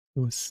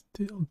We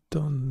still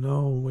don't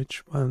know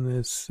which one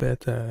is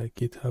better,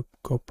 GitHub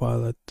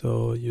Copilot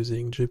or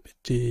using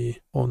GPT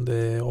on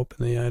the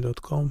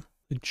OpenAI.com.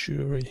 The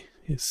jury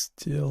is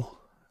still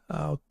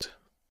out.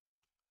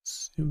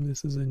 Assume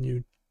this is a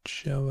new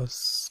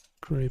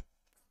JavaScript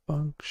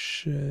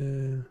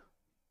function.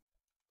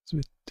 So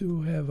we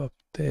do have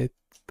update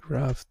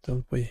graph,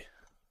 don't we? It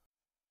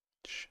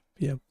should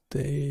be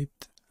update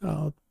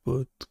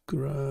output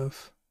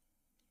graph.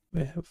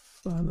 We have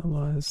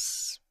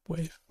analyze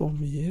waveform,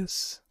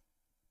 yes.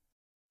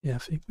 Yeah, I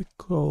think we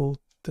call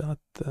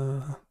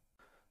data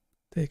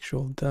the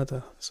actual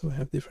data. So we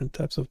have different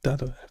types of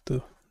data. We have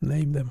to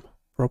name them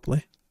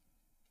properly.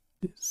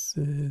 This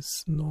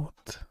is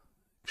not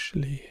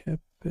actually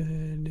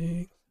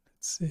happening.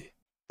 Let's see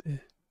the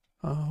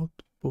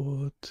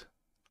output.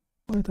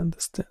 I might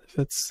understand if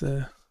it's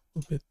a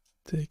little bit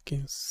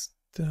taking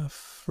stuff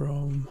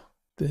from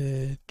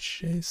the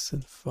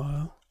JSON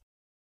file.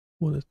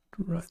 Would it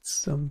write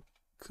some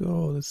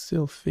code? It's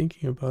still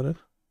thinking about it.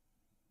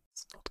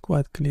 It's not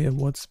quite clear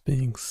what's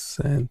being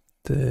sent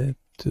to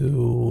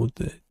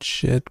the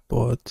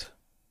chatbot,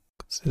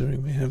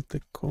 considering we have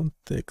the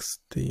context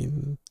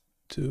in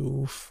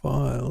two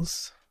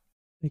files.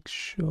 Make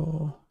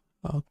sure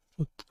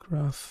output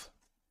graph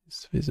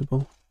is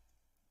visible.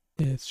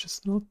 Yeah, it's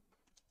just not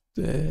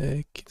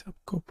the GitHub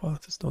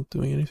Copilot is not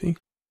doing anything.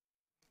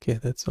 Okay,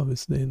 that's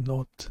obviously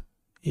not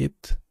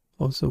it.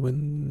 Also, we're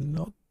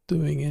not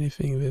doing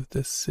anything with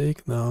the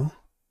signal.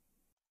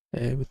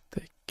 We're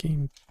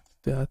taking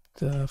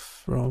data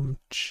from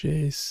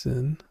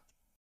JSON.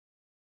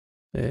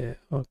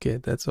 Okay,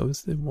 that's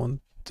obviously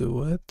won't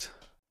do it.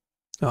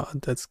 Oh,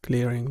 that's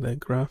clearing the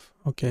graph.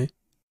 Okay.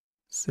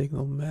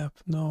 Signal map.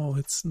 No,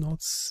 it's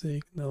not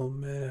signal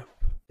map.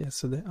 Yeah,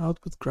 so the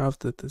output graph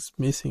that is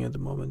missing at the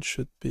moment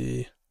should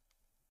be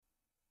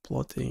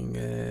plotting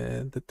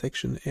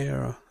detection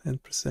error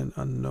and percent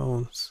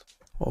unknowns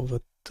over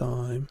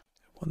time.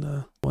 I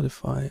wanna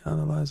modify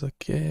analyze.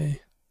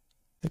 Okay.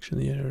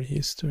 Detection error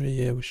history.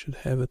 Yeah, we should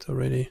have it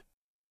already. Do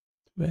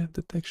we have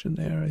detection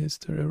error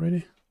history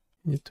already?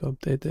 Need to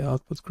update the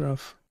output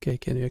graph. Okay,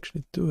 can you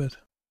actually do it?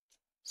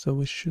 So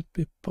we should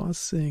be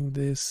passing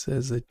this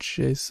as a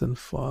JSON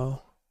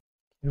file.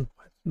 You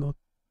might not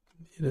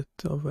need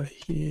it over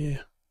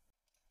here.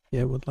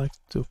 Yeah, I would like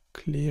to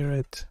clear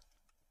it.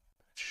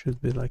 It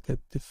should be like a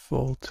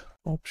default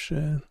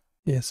option.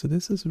 Yeah, so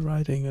this is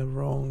writing a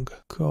wrong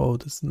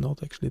code. It's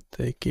not actually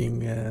taking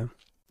the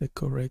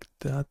correct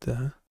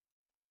data.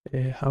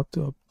 How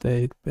to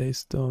update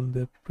based on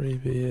the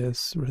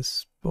previous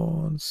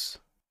response.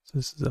 So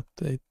this is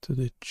update to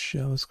the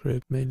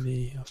JavaScript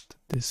mainly after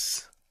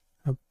this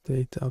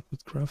update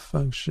output graph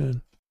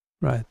function.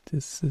 Right,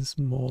 this is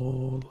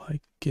more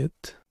like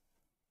it.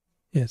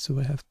 Yeah, so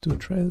we have two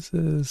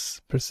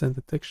traces, percent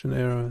detection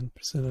error and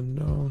percent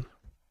unknown.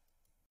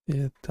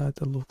 Yeah,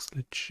 data looks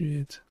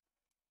legit.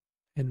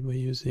 And we're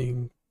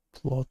using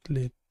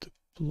plotly to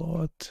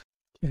plot.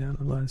 Okay,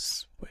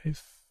 analyze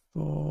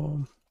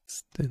waveform.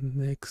 It's the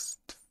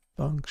next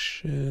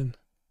function.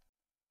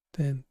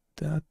 Then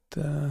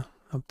data,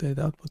 update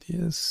output,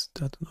 yes.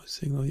 Data noise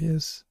signal,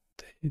 yes.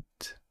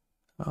 Update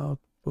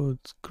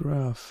output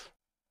graph.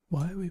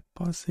 Why are we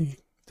passing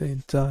the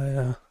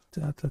entire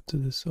data to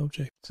this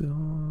object?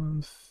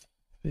 Don't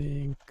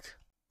think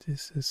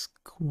this is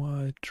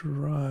quite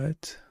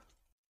right.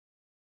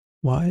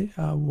 Why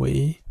are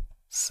we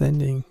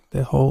sending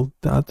the whole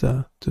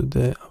data to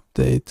the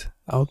update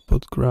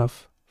output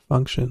graph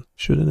function?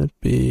 Shouldn't it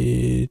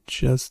be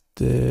just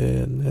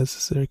the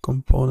necessary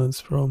components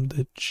from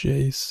the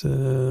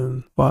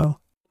JSON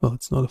file? Well,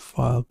 it's not a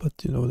file, but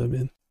you know what I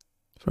mean.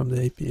 From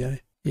the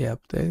API. Yeah,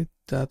 update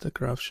data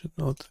graph should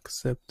not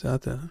accept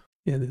data.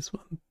 Yeah, this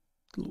one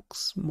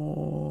looks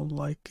more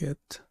like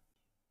it.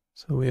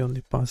 So we're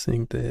only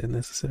passing the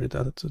necessary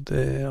data to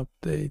the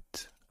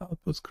update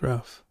output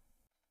graph.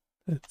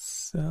 That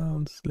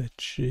sounds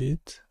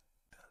legit.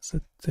 Does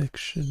it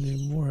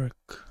actually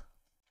work?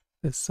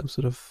 There's some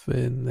sort of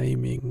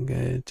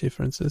naming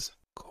differences.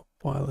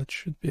 Copilot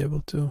should be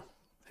able to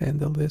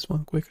handle this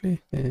one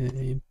quickly.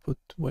 Input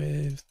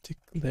wave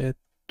declared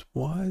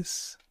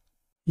twice.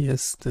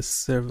 Yes, the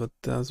server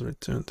does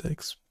return the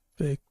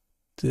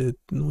expected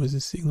noisy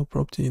signal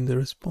property in the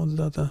response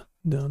data.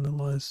 The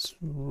analyze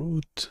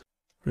root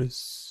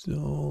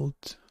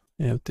result.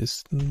 I have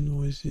this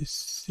noisy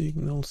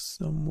signal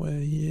somewhere,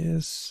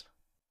 yes.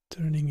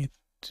 Turning it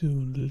to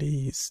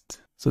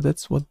least. So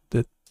that's what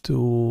the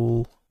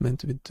tool meant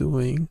to be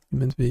doing. You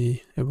meant to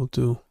be able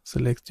to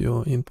select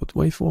your input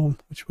waveform,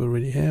 which we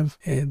already have,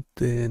 add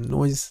the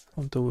noise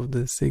on top of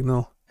the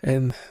signal,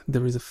 and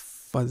there is a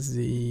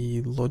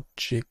fuzzy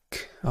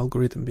logic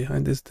algorithm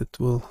behind this that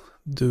will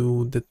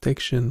do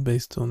detection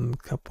based on a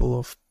couple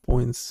of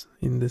points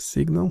in the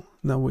signal.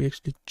 Now we're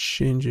actually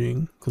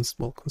changing,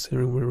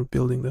 considering we're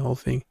rebuilding the whole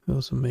thing, we're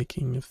also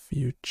making a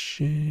few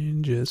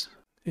changes.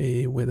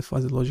 Where the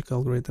fuzzy logic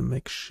algorithm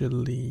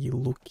actually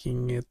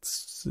looking at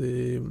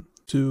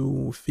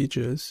two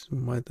features. We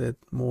might add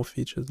more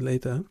features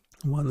later.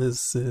 One is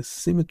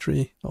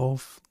symmetry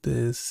of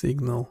the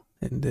signal,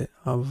 and the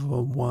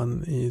other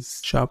one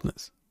is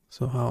sharpness.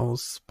 So how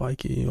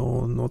spiky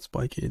or not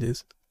spiky it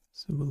is.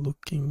 So we're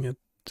looking at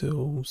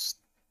those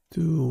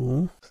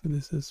two. So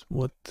this is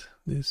what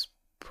this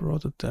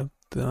prototype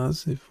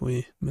does if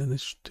we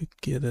manage to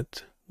get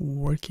it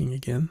working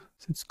again.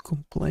 So it's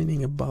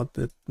complaining about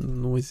that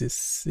noisy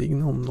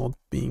signal not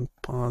being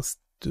passed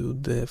to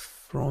the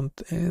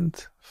front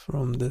end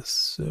from the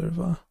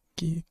server.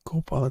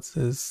 Copilot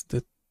says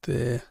that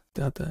the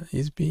data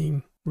is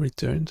being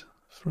returned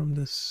from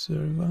the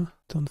server.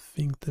 Don't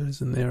think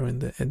there's an error in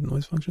the add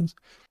noise functions.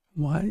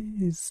 Why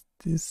is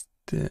this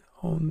the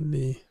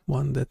only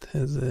one that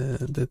has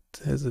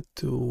a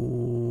to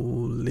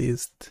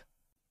list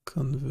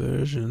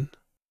conversion?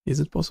 Is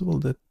it possible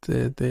that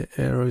the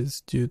error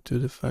is due to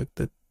the fact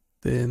that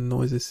the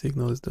noisy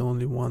signal is the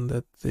only one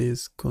that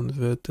is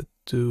converted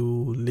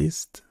to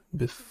list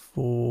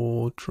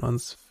before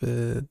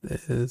transferred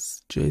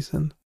as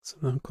JSON? So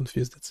now I'm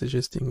confused. That's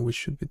suggesting we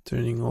should be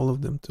turning all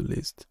of them to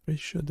list. Pretty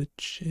sure the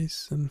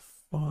JSON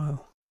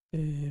file.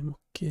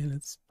 Okay,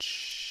 let's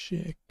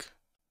check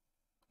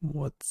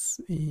what's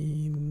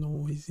in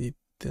noisy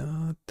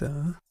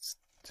data. Let's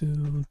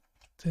do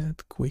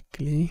that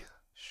quickly.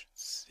 Should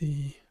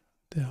see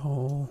the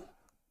whole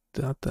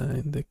data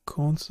in the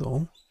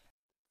console.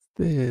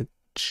 The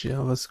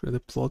JavaScript, the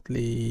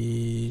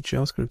plotly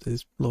JavaScript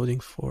is loading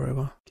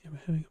forever. Okay,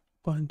 we're having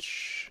a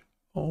bunch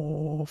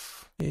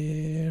of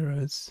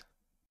errors.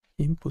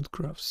 Input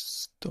graph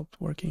stopped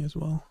working as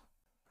well.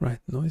 Right,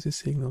 noisy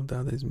signal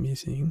data is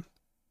missing.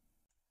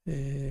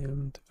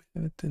 And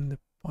we have it in the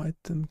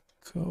Python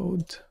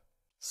code.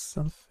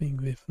 Something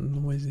with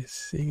noisy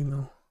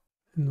signal.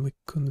 And we're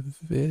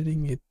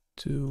converting it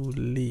to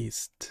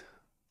list.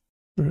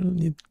 We really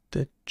need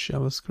that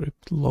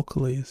JavaScript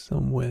locally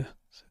somewhere,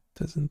 so it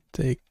doesn't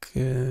take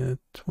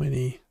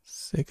 20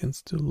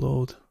 seconds to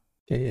load.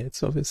 Okay, yeah,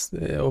 it's obvious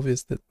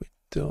that we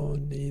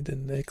don't need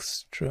an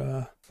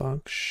extra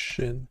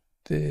function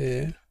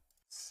there.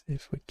 Let's see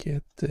if we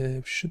get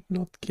we should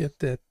not get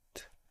that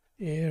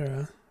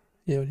error.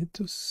 Yeah, we need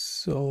to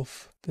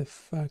solve the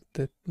fact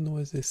that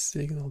noisy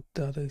signal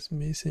data is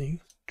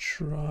missing.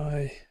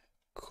 Try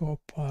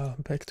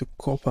Copilot, back to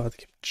Copilot,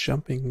 keep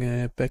jumping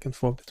back and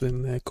forth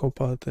between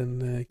Copilot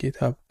and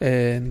GitHub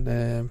and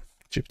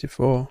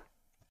GPT-4.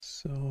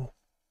 So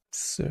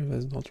server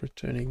is not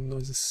returning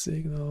noisy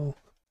signal,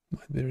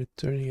 might be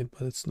returning it,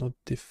 but it's not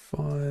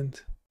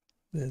defined.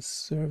 The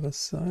server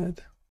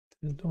side,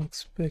 don't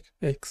expect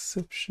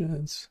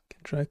exceptions.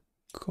 Can try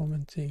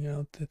commenting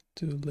out the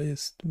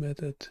toList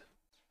method.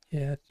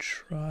 Yeah,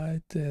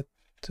 tried that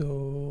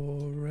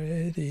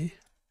already.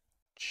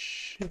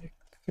 Check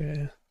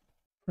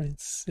print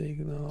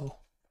signal,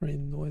 print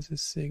noisy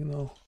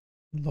signal,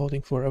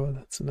 loading forever.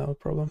 That's another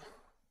problem.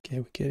 Okay,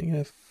 we're getting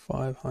a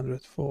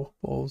 500 for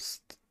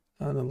post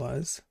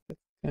analyze. That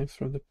came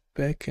from the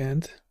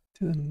backend.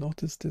 Didn't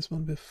notice this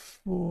one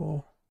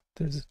before.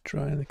 There's a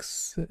try and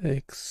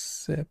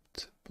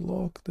accept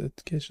block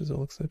that catches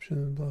all exceptions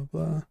and blah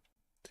blah.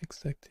 The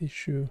exact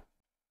issue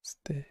is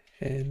the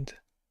end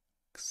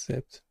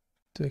accept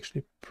to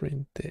actually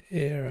print the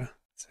error.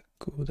 It's a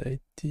good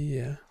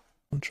idea.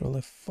 Control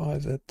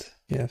F5 it.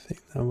 Yeah, I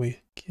think now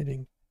we're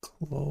getting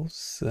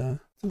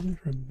closer. I don't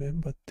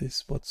remember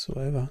this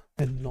whatsoever.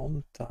 And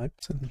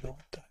non-types and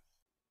non-type.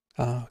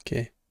 Ah,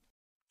 okay.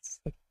 It's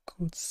a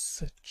good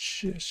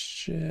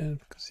suggestion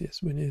because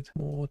yes, we need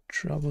more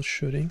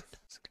troubleshooting.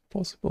 Is it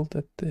possible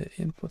that the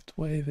input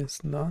wave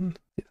is none?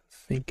 I didn't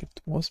think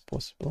it was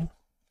possible.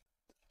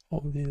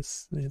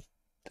 Obviously,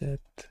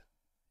 that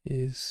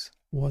is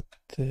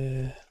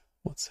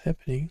what's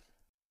happening.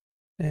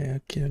 Yeah,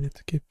 okay, I need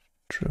to keep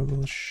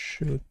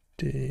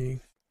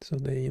troubleshooting. So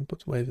the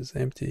input wave is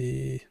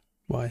empty.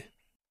 Why?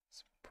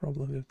 It's a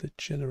problem with the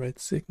generate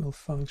signal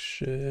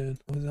function.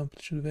 What is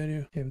amplitude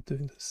value? Yeah, we're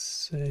doing the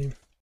same.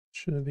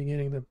 Should I be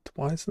getting them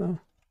twice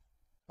now?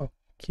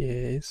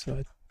 Okay, so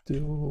I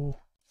do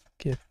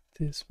get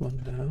this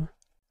one now.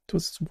 It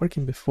was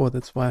working before,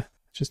 that's why I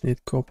just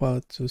need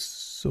Copilot to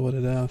sort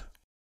it out.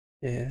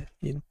 Yeah,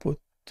 input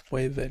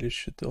wave value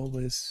should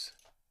always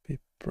be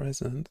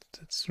present.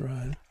 That's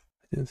right.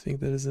 I didn't think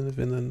there is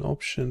even an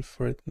option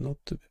for it not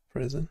to be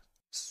present.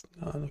 It's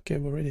not. Okay,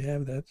 we already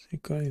have that. You're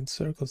going in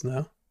circles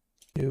now.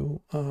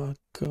 You are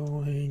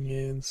going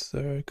in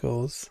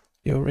circles.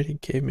 You already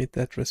gave me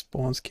that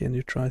response. Can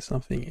you try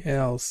something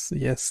else?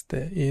 Yes,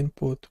 the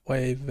input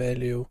wave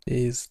value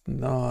is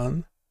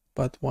none.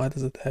 But why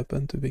does it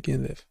happen to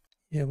begin with?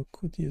 Yeah, we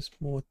could use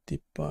more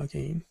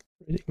debugging.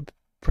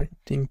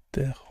 Printing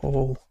the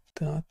whole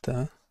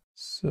data.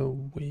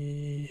 So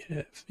we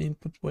have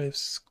input wave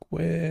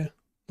square,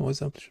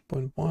 noise amplitude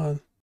 0.1.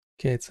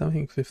 Okay, it's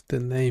something with the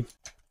name.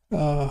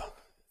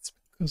 It's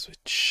because we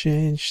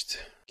changed.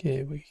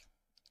 Okay, we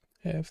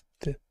have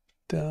the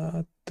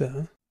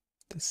data,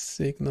 the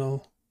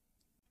signal,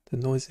 the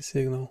noisy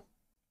signal,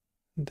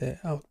 the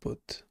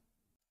output.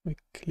 We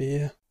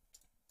clear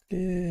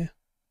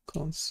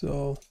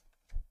console.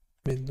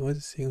 I mean, noisy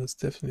signal is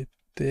definitely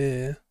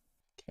there.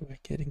 We're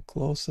getting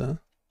closer.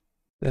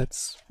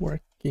 That's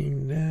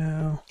working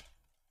now.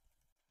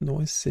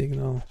 Noise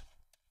signal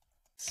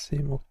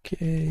seem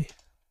okay,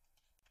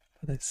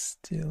 but I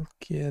still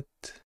get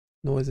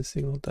noisy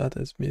signal data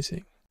is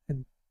missing,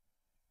 and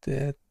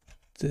that's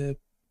the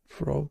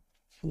problem.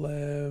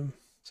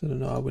 So I don't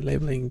know, are we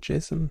labeling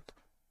JSON,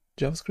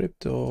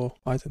 JavaScript, or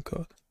Python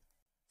code?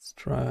 Let's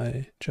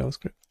try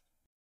JavaScript.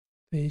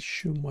 The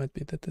issue might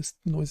be that this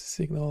noisy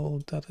signal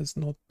data is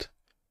not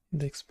in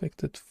the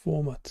expected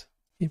format.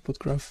 Input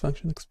graph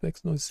function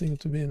expects noisy signal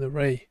to be an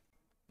array,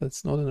 but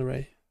it's not an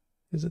array.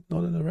 Is it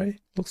not an array?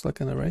 Looks like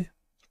an array,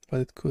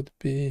 but it could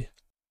be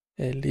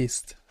a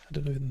list. I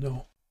don't even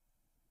know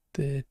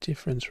the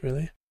difference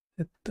really.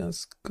 It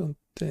does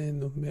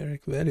contain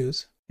numeric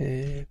values,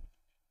 and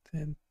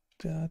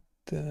that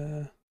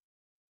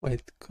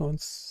wait,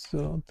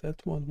 console,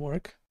 that won't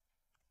work.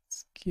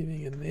 It's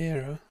giving an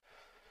error.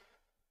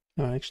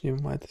 No, actually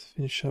we might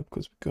finish up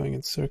because we're going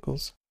in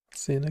circles.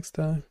 See you next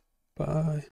time. Bye.